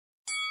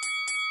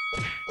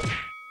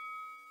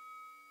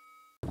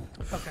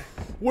Okay.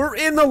 We're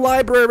in the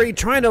library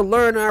trying to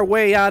learn our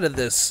way out of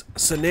this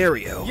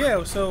scenario.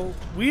 Yeah, so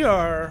we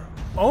are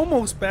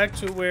almost back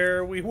to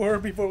where we were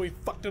before we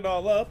fucked it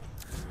all up.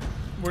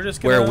 We're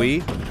just gonna... Where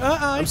we?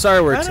 I'm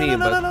sorry we're a team,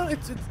 no, but... No,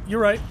 it's, you're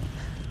right.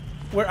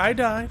 Where I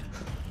died.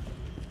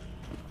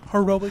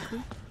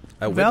 Heroically.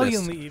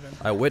 Valiantly, even.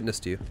 I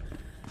witnessed you.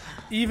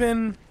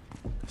 Even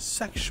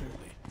sexually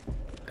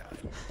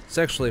died.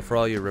 Sexually, for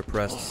all you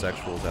repressed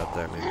sexuals out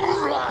there, maybe.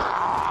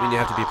 I mean, you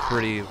have to be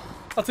pretty...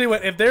 I'll tell you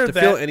what, if they're to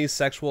feel any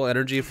sexual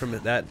energy from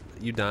that,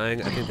 you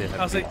dying, I think they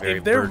have to be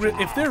very virgin.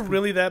 If they're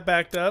really that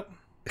backed up...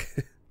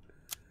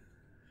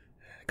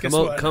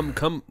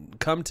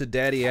 Come to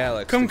Daddy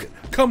Alex.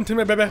 Come to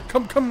me, baby.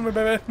 Come to me,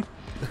 baby.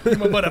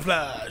 My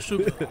butterfly.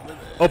 Sugar.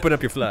 Open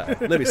up your fly.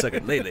 Let me suck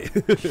it. Lately.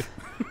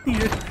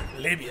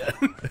 Labia.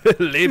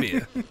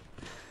 Labia.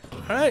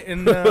 Alright,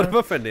 and what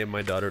if I name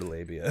my daughter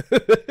Labia?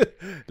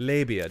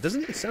 Labia.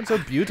 Doesn't it sound so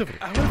beautiful?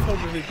 I would have felt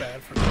really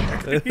bad for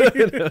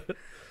her.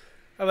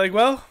 I'm like,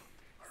 well,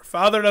 her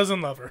father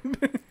doesn't love her.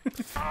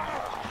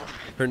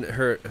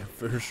 her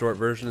short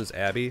version is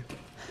Abby.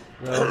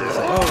 Well, it's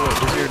like,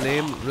 oh, is your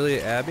name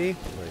really Abby?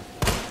 Like,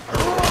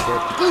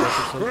 or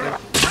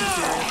something?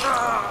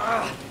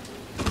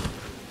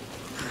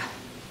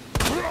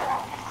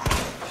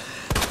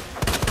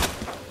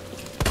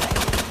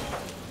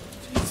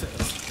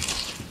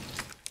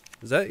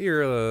 Is that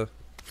your,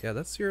 yeah,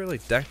 that's your,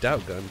 like, decked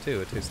out gun,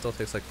 too. It still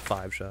takes, like,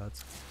 5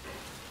 shots.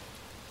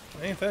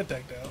 Ain't that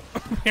decked out,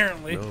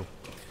 apparently. No.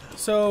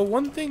 So,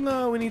 one thing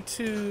we need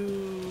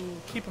to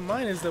keep in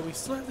mind is that we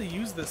still have to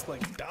use this,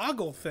 like,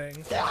 doggle thing.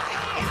 For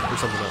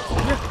something else.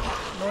 Yeah,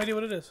 no idea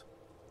what it is.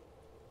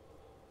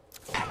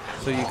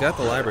 So you got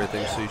the library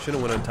thing, so you should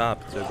have went on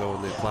top to go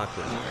in the clock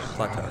tower.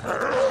 Well,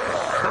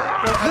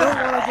 I don't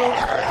want to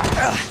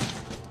go...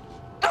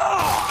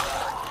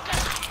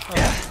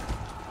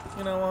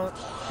 You know what?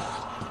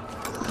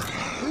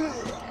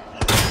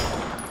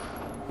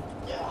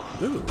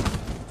 Ooh.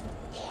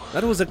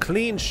 That was a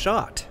clean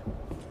shot.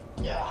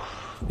 You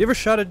ever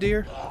shot a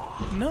deer?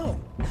 No,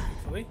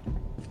 actually.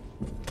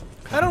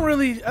 I don't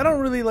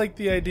really like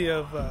the idea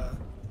of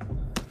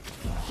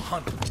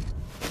hunting.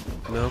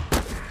 No.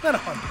 Not a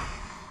hunter.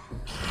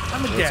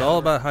 I'm a gatherer. It's all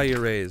about how you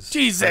raise.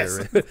 Jesus.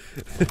 I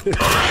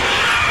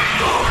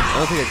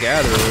don't think a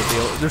gatherer would be.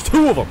 There's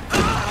 2 of them.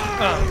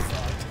 Oh,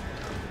 fuck.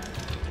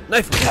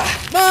 Knife.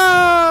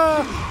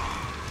 Ah!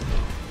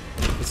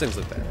 These things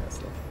look badass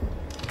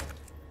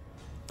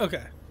though.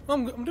 Okay. Well,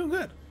 I'm doing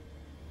good.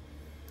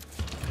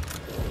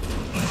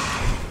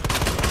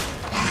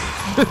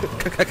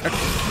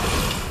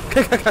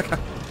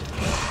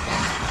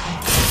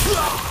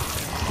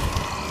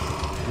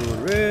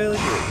 Doing really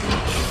good.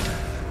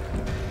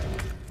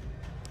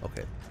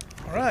 Okay.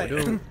 All right.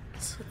 It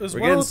was we're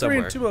getting 103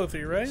 somewhere. and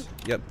 203, right?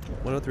 Yep.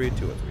 103 and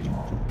 203.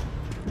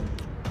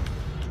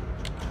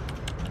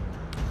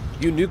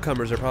 You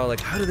newcomers are probably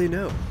like, how do they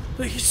know?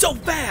 Look, he's so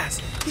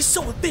fast. He's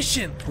so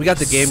efficient. We got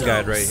the game so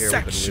guide right here.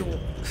 Sexual.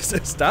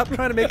 Stop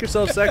trying to make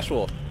yourself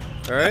sexual.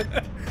 All right.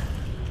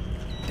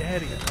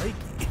 Daddy, I like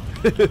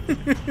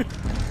you.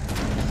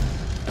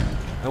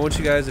 I want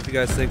you guys, if you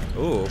guys think,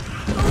 ooh.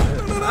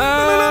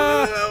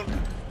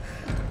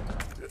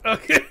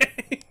 Okay.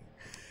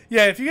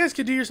 Yeah, if you guys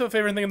could do yourself a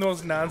favor and think of the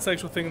most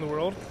non-sexual thing in the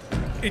world,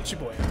 it's your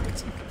boy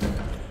Alex.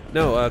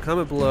 No,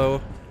 comment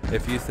below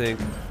if you think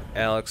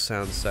Alex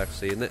sounds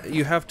sexy, and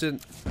you have to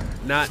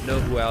not know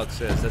who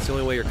Alex is. That's the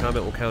only way your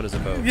comment will count as a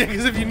vote. Yeah,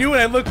 because if you knew what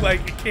I look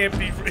like, it can't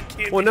be.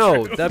 Well,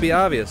 no, true. that'd be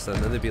obvious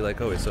then. Then they'd be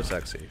like, "Oh, he's so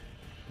sexy,"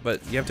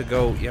 but you have to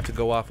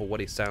go off of what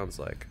he sounds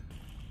like.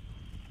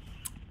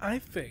 I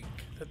think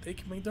that they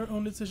can make their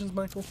own decisions,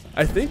 Michael.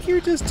 I think you're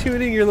just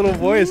tuning your little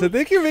voice. I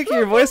think you're making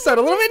your voice sound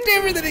a little bit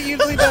different than it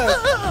usually does.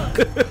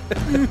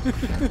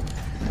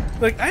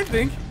 Like, I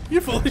think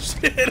you're full of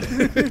shit.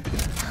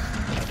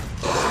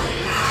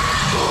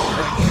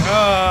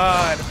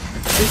 God. I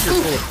think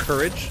you're full of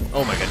courage.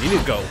 Oh my god, you need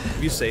to go.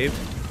 Have you saved?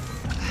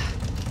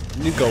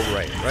 You need to go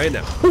right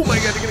now. Oh my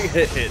god, you're gonna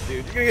get hit,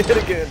 dude. You're gonna get hit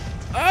again.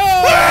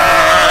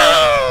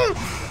 Oh!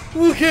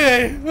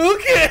 Okay.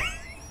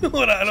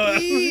 Hold on.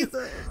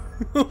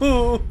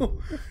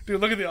 Dude,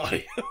 look at the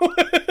audio.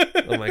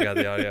 Oh my god,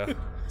 the audio.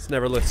 It's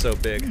never looked so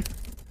big.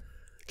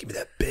 Give me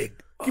that big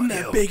audio. Give me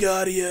that big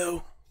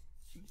audio.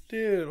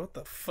 Dude, what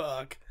the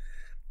fuck?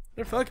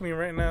 They're fucking me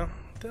right now.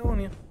 I'm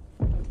telling you.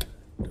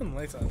 Turn the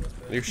lights on this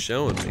bitch. You're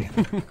showing me.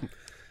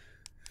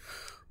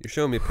 You're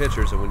showing me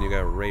pictures of when you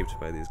got raped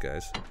by these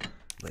guys. I'm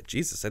like,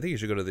 Jesus, I think you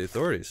should go to the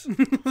authorities.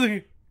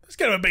 It's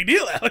kind of a big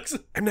deal, Alex.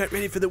 I'm not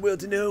ready for the world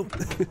to know.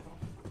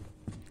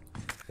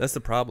 That's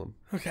the problem.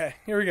 Okay,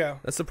 here we go.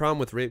 That's the problem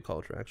with rape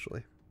culture,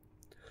 actually.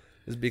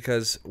 Is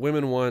because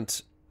women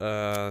want,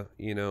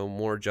 you know,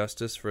 more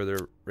justice for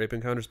their rape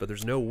encounters, but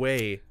there's no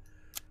way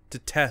to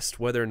test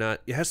whether or not...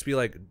 It has to be,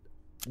 like,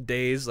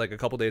 days, like a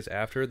couple days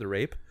after the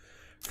rape,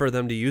 for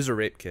them to use a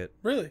rape kit.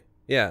 Really?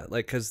 Yeah,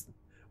 like, because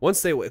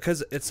once they...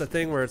 Because it's a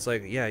thing where it's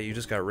like, yeah, you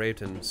just got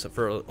raped, and so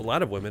for a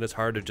lot of women, it's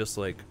hard to just,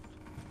 like,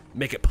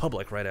 make it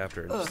public right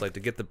after, just like to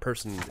get the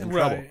person in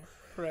trouble.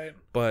 Right.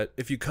 But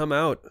if you come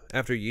out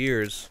after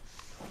years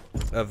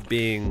of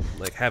being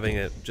like having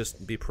it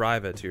just be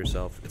private to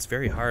yourself, it's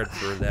very hard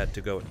for that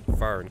to go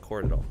far in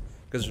court at all,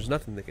 because there's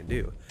nothing they can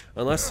do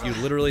unless you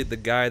literally, the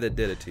guy that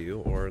did it to you,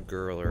 or a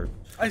girl or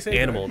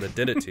animal that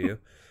did it to you,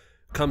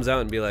 comes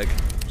out and be like,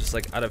 just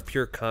like out of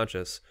pure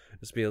conscience,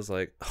 just feels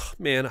like, oh,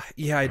 man,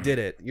 yeah, I did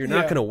it. You're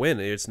not gonna win.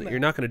 You're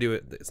not gonna do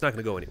it. It's not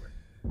gonna go anywhere.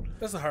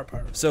 That's the hard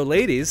part. So,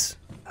 ladies,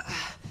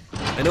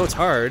 I know it's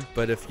hard,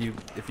 but if you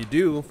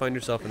do find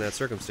yourself in that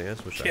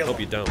circumstance, which I hope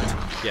you don't,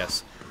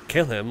 yes,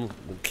 kill him,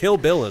 kill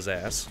Bill his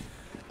ass.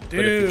 Dude,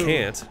 but if you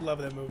can't, love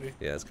that movie.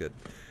 Yeah, it's good.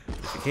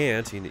 If you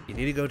can't, you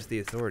need to go to the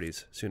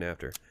authorities soon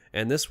after.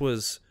 And this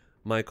was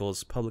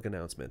Michael's public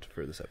announcement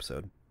for this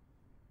episode.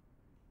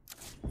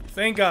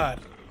 Thank God.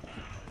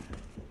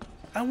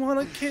 I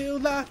wanna kill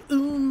like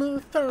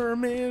Uma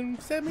Thurman,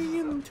 send me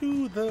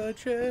into the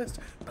chest.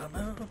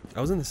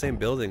 I was in the same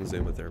building as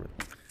Uma Thurman.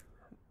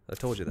 I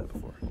told you that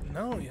before.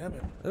 No, you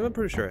haven't. I'm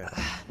pretty sure I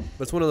have.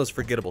 But it's one of those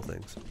forgettable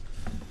things.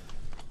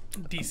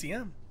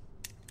 DCM.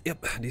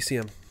 Yep,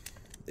 DCM.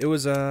 It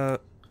was I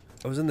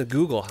was in the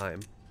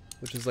Guggenheim,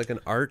 which is like an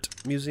art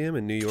museum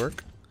in New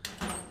York.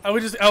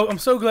 I'm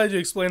so glad you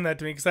explained that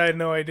to me, because I had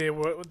no idea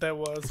what that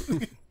was.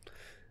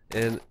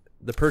 And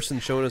the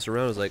person showing us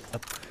around was like,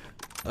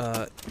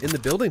 in the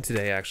building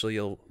today, actually,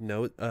 you'll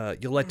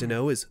like to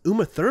know, is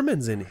Uma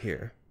Thurman's in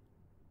here.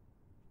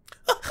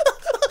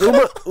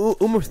 Uma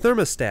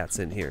Thermostat's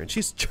in here, and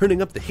she's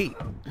turning up the heat.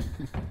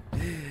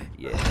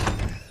 Yeah.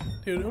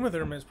 Dude, Uma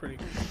Thurman is pretty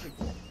cool.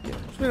 Yeah.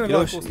 You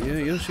know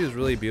she was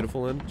really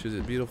beautiful in? She was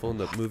beautiful in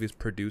the movie's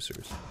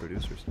Producers. I don't know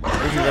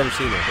if you've ever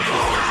seen it, but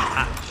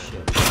she's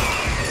like,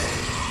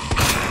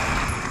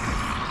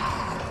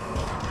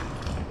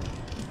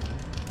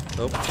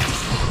 oh.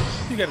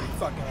 You gotta be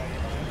fucking out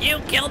of here.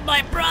 You killed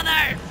my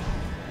brother!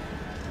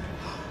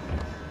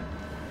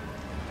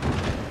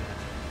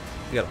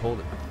 You gotta hold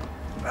it.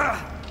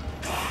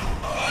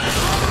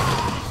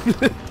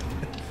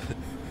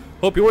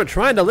 Hope you weren't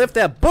trying to lift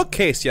that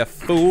bookcase, you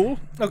fool.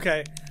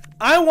 Okay,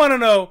 I want to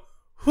know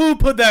who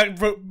put that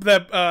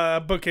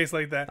bookcase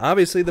like that.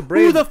 Obviously, the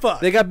brains. Who the fuck?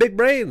 They got big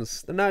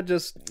brains. They're not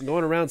just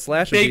going around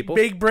slashing people.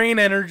 Big brain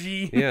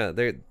energy. Yeah,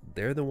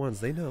 they're the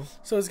ones. They know.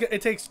 So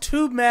it takes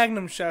 2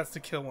 Magnum shots to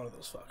kill one of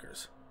those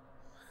fuckers.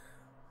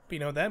 But you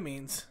know what that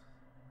means?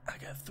 I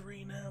got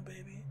 3 now,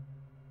 baby.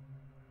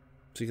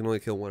 So you can only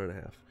kill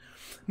 1.5.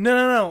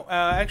 No.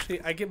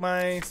 Actually, I get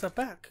my stuff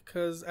back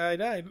because I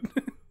died.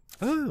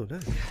 Oh,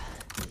 nice.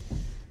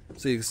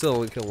 So you can still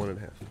only kill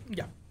 1.5.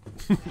 Yeah.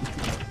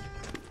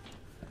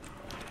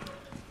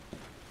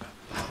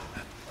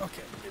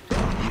 Okay.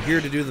 I'm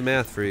here to do the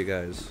math for you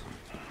guys.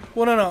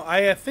 Well, no.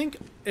 I think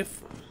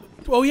if...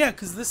 Oh, yeah,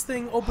 because this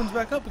thing opens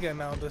back up again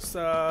now. This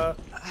Did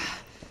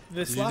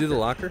you do the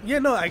locker? Yeah,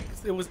 no,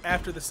 it was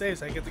after the save,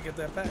 so I get to get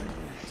that back.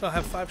 So I'll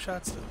have 5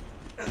 shots still.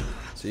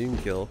 So you can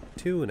kill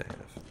 2.5.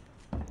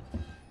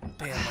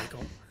 Damn,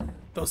 Michael.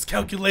 Those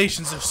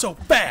calculations are so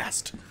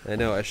fast. I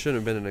know, I shouldn't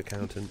have been an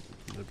accountant.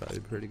 That'd probably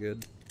be pretty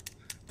good.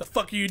 The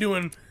fuck are you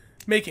doing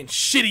making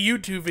shitty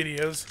YouTube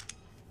videos?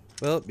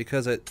 Well,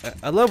 because I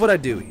love what I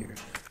do here.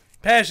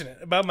 Passionate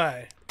about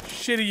my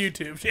shitty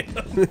YouTube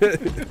channel.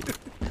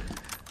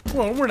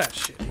 Well, we're not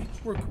shitty.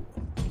 We're cool.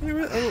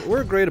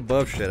 We're great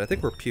above shit. I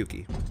think we're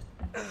pukey.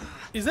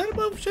 Is that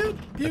above shit?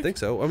 Puke? I think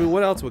so. I mean,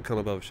 what else would come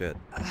above shit?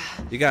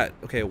 You got,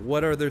 okay,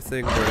 what other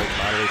things are like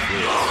bodily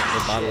fluids? Or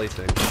bodily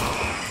things?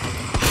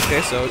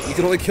 Okay, so you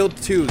can only kill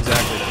 2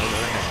 exactly now, not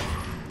a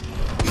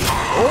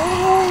half.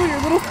 Oh, your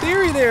little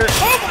theory there!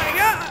 Oh my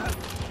god!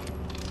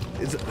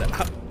 Is it,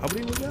 how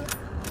many was that?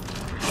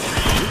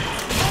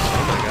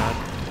 Oh my god.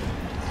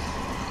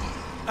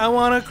 I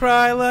wanna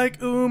cry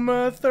like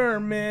Uma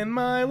Thurman.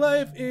 My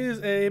life is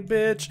a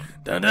bitch.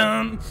 Dun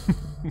dun.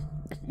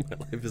 My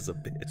life is a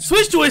bitch.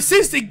 Switch to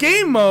assisted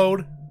game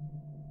mode.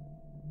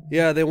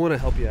 Yeah, they want to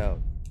help you out.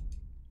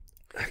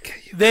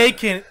 Okay. They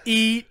can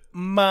eat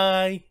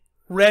my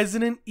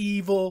Resident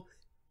Evil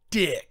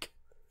dick.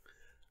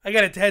 I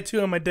got a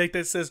tattoo on my dick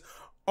that says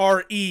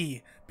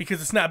RE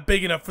because it's not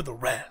big enough for the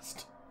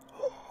rest.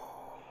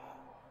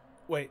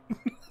 Wait.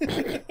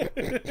 Yeah,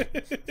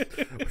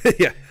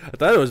 I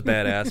thought it was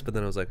badass, but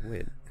then I was like,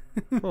 wait.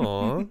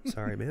 Aw,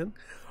 sorry, man.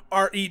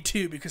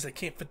 RE2 because I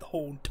can't fit the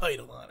whole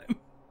title on it.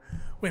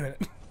 Wait a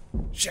minute.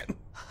 Shit.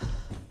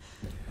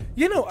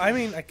 You know, I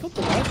mean, I killed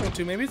the last one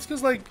too. Maybe it's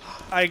because, like,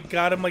 I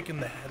got him, like,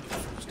 in the head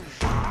first.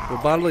 Well,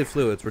 bodily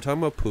fluids. We're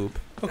talking about poop.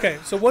 Okay,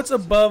 so what's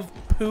above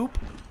poop?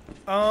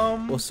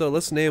 Well, so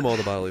let's name all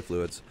the bodily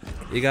fluids.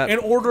 You got... In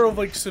order of,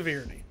 like,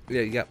 severity.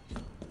 Yeah, you got...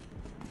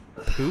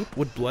 Poop?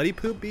 Would bloody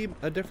poop be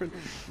a different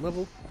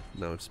level?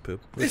 No, it's poop.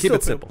 Keep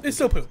it simple. It's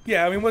still poop.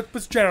 Yeah, I mean,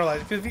 what's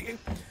generalized?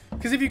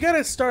 Because if you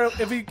gotta start...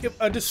 If you give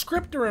a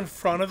descriptor in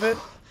front of it,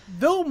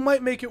 though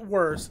might make it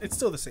worse, it's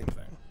still the same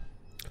thing.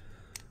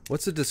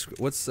 What's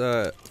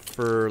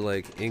for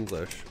like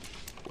English?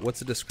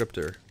 What's a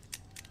descriptor?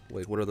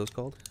 Wait, what are those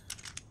called?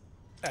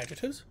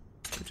 Adjectives.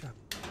 Good job.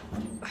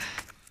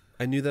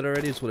 I knew that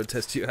already. Just want to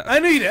test you out. I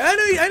knew you did.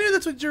 I knew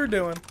that's what you were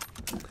doing.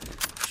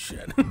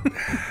 Shit. God,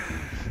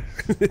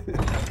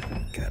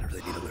 I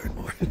really need to learn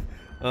more.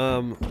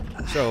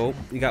 So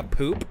you got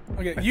poop.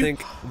 Okay, I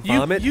think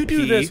vomit. You do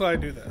pee, this while I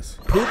do this.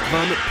 Poop,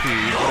 vomit, pee.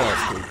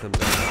 What else comes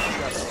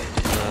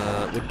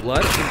out? With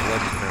blood, I think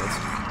blood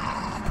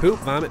counts. Poop,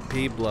 vomit,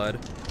 pee, blood.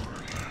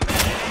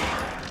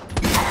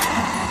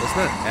 That's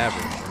not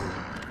average.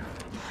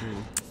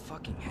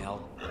 Fucking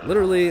hell.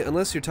 Literally,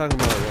 unless you're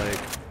talking about like,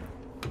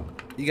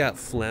 you got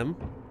phlegm,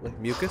 like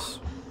mucus.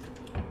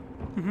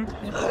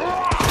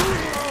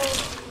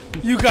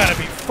 You gotta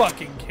be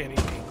fucking kidding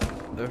me.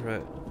 All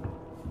right.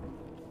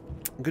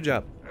 Good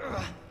job.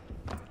 I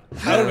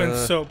would have been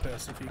so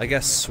pissed if you. I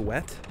guess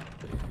sweat,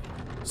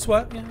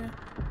 Sweat, yeah.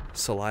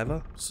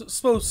 saliva,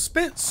 So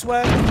spit,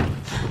 sweat,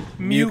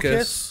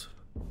 mucus,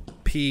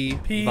 pee,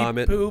 pee,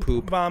 vomit, poop,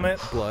 vomit,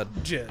 blood,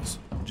 jizz,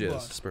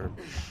 blood. sperm.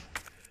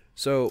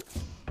 So,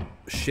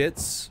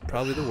 shit's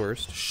probably the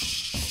worst.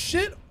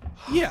 Shit,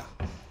 yeah.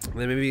 And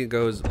then maybe it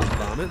goes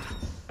vomit.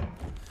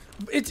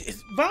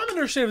 It's vomit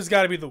or shit has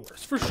got to be the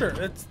worst for sure.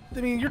 I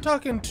mean, you're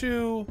talking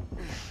two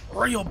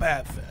real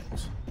bad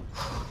things.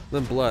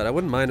 Then blood. I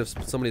wouldn't mind if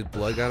somebody's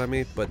blood got on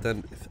me, but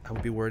then I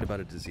would be worried about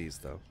a disease,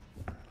 though.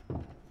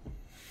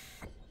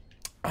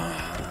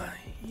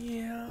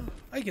 Yeah,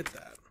 I get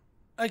that.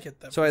 I get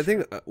that. So I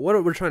think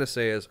what we're trying to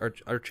say is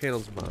our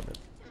channel's vomit.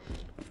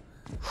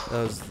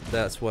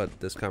 That's what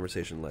this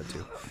conversation led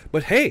to.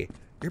 But hey,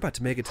 you're about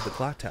to make it to the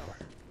clock tower.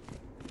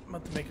 I'm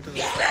about to make it to the.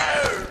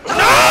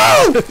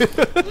 No!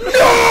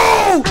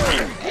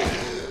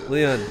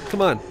 Leon,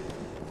 come on.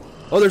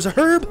 Oh, there's a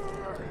herb.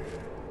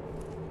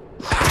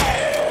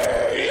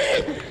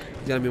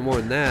 Gotta be more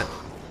than that.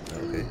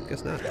 Okay,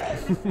 guess not.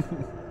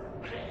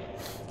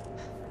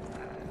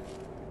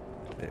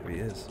 There he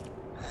is.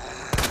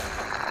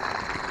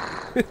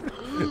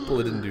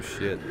 Bullet didn't do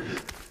shit.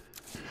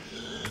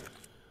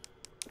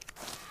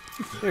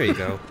 There you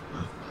go.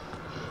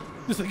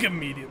 Just like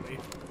immediately.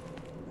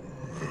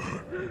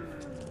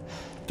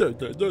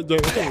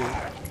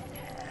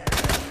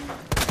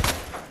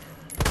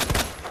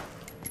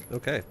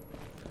 Okay.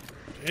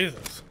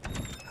 Jesus.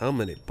 How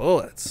many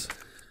bullets?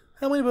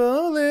 How many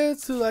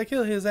bullets till I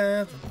kill his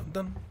ass? Dun,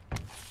 dun.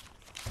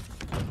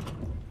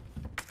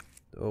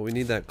 Oh, we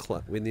need that.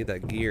 We need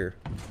that gear.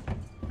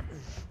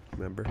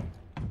 Remember?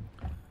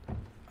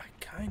 I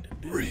kind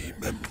of do.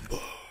 Remember,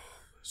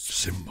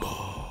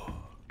 Simba.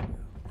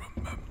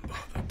 Remember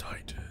the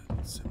Titan,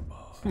 Simba.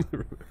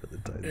 Remember the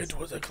Titans. It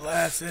was a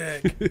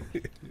classic.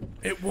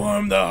 It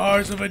warmed the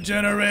hearts of a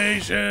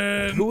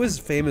generation. Who was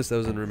famous that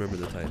was in Remember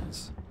the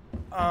Titans?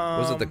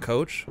 Was it the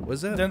coach?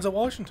 Was it? Denzel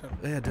Washington.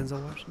 Yeah,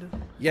 Denzel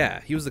Washington.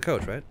 Yeah, he was the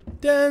coach, right?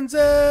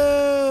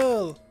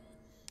 Denzel.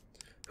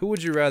 Who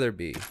would you rather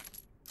be?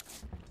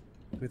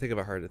 Let me think of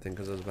a harder thing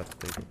because I was about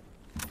to think.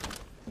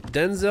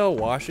 Denzel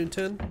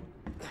Washington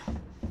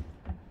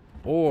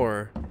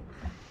or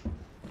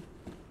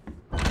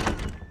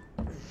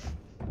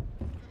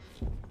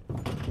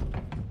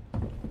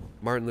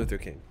Martin Luther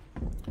King.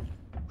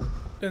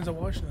 Denzel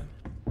Washington.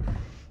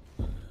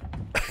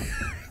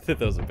 That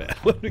was a bad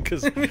one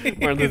because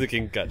Martin Luther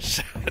King got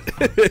shot.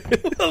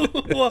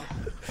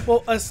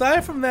 well,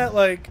 aside from that,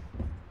 like,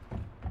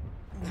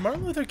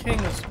 Martin Luther King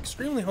was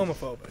extremely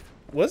homophobic.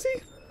 Was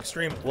he?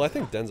 Extremely. Well, I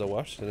think Denzel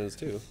Washington is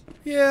too.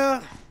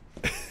 Yeah.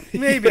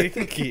 Maybe. I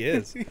think he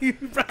is. He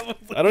probably.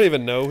 I don't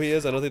even know who he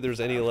is. I don't think there's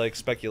any like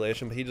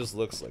speculation, but he just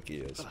looks like he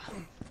is.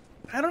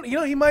 I don't. You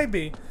know, he might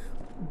be,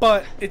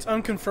 but it's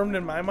unconfirmed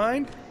in my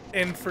mind,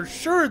 and for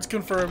sure it's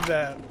confirmed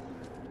that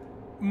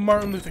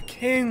Martin Luther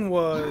King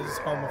was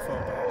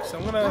homophobic. So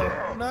I'm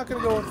not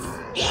gonna go with.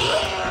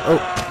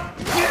 Oh.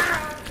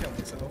 Kill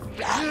myself.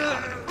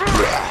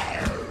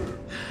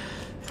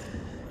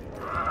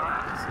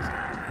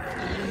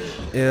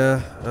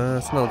 Yeah,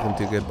 it's not looking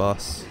too good,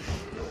 boss.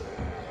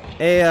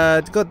 Hey,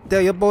 go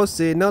there, your boss.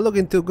 Not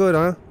looking too good,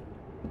 huh?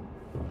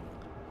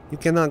 You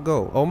cannot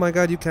go. Oh my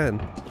God, you can.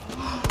 Dude,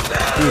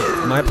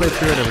 my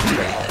playthrough never did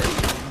that.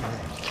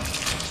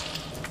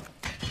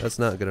 That's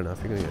not good enough.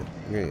 You're gonna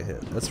get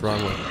hit. That's the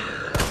wrong way.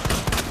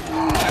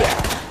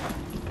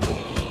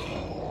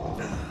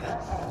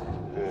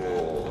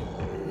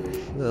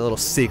 A little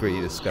secret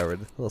you discovered.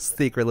 A little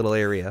secret little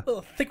area.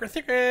 Oh,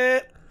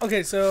 secret.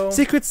 Okay, so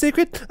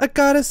Secret, I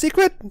got a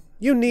secret.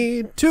 You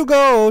need to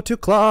go to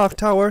Clock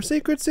Tower.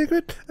 Secret,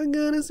 I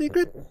got a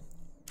secret.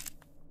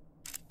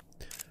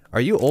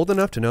 Are you old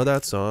enough to know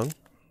that song?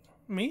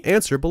 me.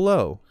 Answer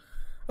below.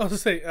 I was to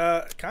say,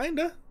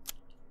 kinda.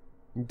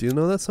 Do you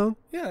know that song?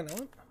 Yeah, I know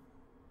it.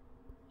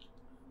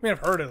 I mean, I've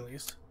heard it at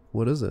least.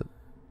 What is it?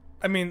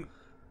 I mean,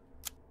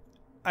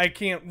 I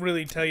can't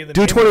really tell you the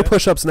Do name 20 of it.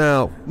 push-ups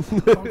now.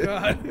 Oh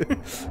God.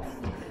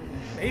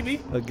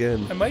 Maybe.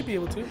 Again. I might be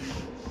able to.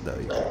 No,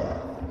 you can't.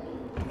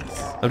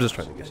 I'm just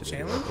trying to get you to do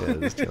Challenge? it. Yeah,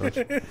 it is a challenge.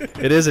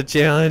 It is a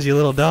challenge, you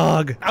little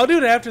dog. I'll do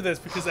it after this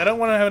because I don't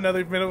want to have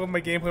another minute of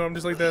my gameplay where I'm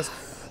just like this.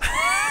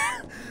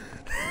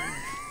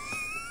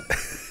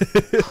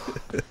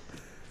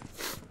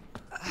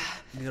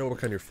 You gotta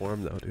work on your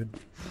form though, dude.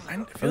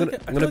 I feel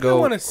like I go.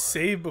 want to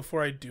save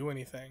before I do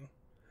anything.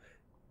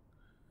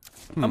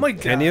 I'm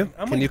like, Can down. you?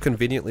 I'm Can like, you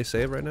conveniently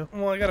save right now?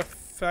 Well, I gotta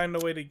find a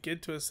way to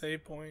get to a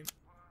save point.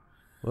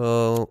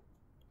 Well,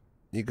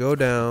 you go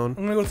down.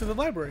 I'm gonna go to the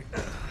library.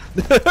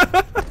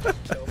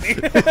 Kill me.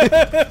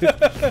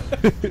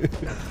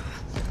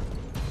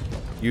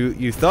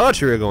 You thought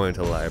you were going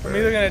to the library.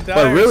 I'm either gonna die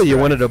but or really, you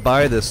strike. wanted to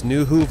buy this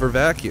new Hoover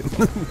vacuum.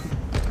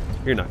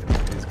 You're not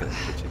gonna. He's gonna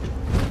hit you.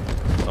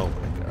 Oh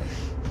my god.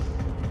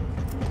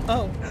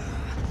 Oh.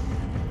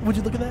 Would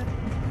you look at that?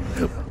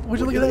 Would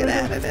you look at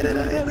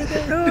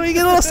that? Oh, you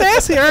get a little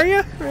sassy, are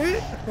you?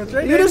 Right? That's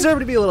right. You deserve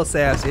to be a little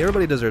sassy.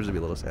 Everybody deserves to be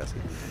a little sassy.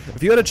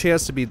 If you had a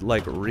chance to be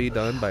like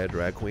redone by a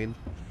drag queen,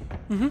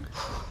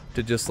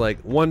 to just like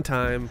one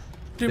time,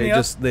 Do they me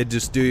up?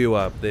 just do you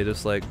up. They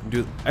just like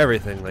do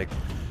everything. Like,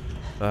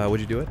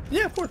 would you do it?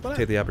 Yeah, of course. Why not?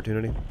 Take the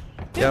opportunity.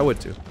 Yeah, I would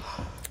too.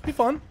 Be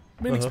fun.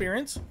 Be an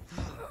experience.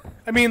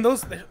 I mean,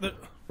 those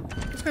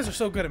guys are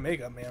so good at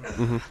makeup,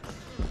 man.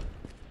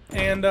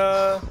 And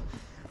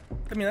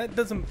I mean, that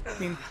doesn't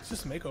mean it's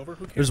just a makeover.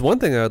 Who cares? There's one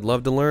thing I'd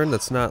love to learn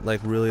that's not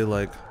like really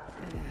like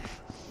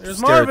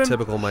There's Marvin.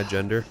 stereotypical my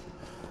gender,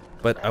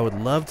 but I would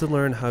love to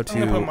learn how I'm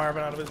gonna put to.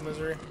 Marvin out of his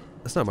misery.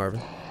 That's not Marvin.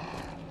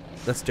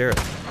 That's Derek.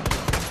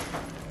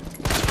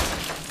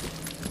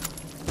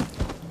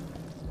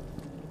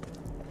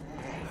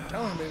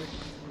 Tell him, baby.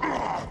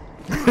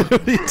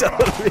 What are you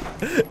telling me?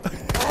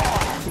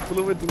 A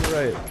little bit to the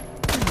right.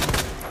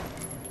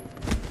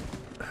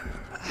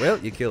 Well,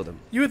 you killed him.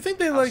 You would think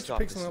they I'll like stop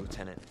pick this, someone up.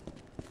 Lieutenant.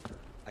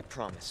 I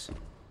promise.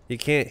 He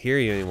can't hear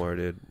you anymore,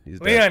 dude. He's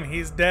dead. Leon,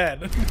 he's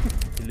dead.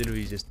 He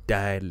literally just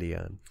died,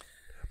 Leon.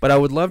 But I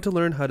would love to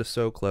learn how to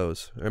sew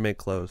clothes or make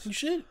clothes. You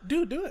should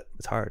do it.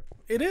 It's hard.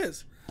 It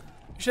is.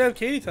 You should have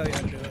Katie tell you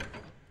how to do it.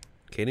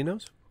 Katie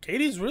knows?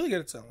 Katie's really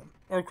good at sewing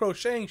or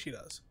crocheting. She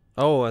does.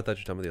 Oh, I thought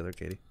you were talking about the other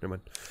Katie. Never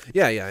mind.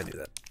 Yeah, I knew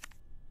that.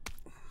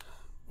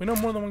 We know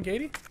more than one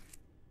Katie.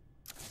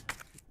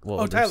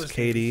 Well, Oh, there's Tyler's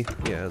Katie.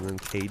 Yeah, and then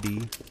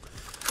KD.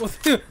 Well,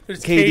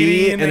 there's Katie,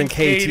 Katie, and and then then KT.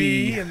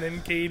 Katie, and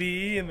then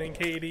Katie, and then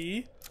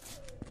Katie.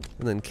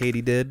 And then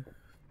Katie did.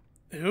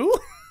 Who?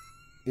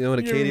 You know what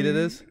a Katie did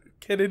is?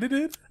 Katie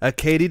did? A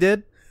Katie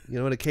did? You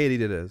know what a Katie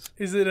did is?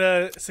 Is it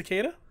a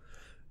cicada?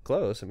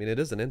 Close. I mean, it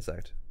is an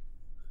insect.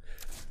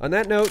 On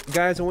that note,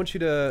 guys, I want you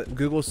to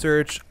Google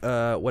search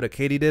what a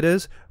katydid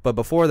is. But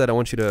before that, I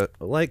want you to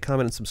like,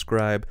 comment, and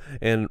subscribe.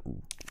 And,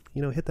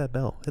 you know, hit that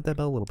bell. Hit that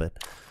bell a little bit.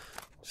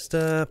 Just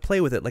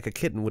play with it like a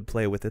kitten would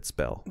play with its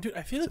bell. Dude,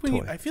 I feel It's like a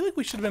toy. I feel like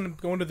we should have been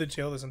going to the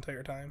jail this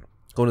entire time.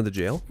 Going to the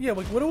jail? Yeah,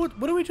 like what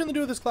are we trying to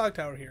do with this clock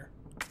tower here?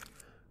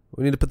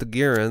 We need to put the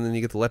gear in, and then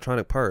you get the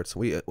electronic parts.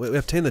 We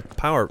obtain the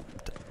power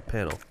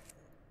panel.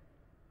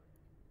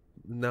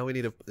 Now we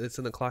need it's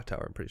in the clock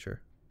tower, I'm pretty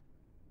sure.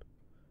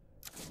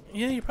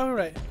 Yeah, you're probably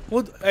right.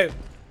 Well, hey, see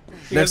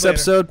you Next guys later.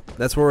 episode,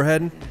 that's where we're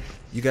heading.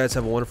 You guys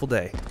have a wonderful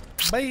day.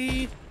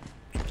 Bye.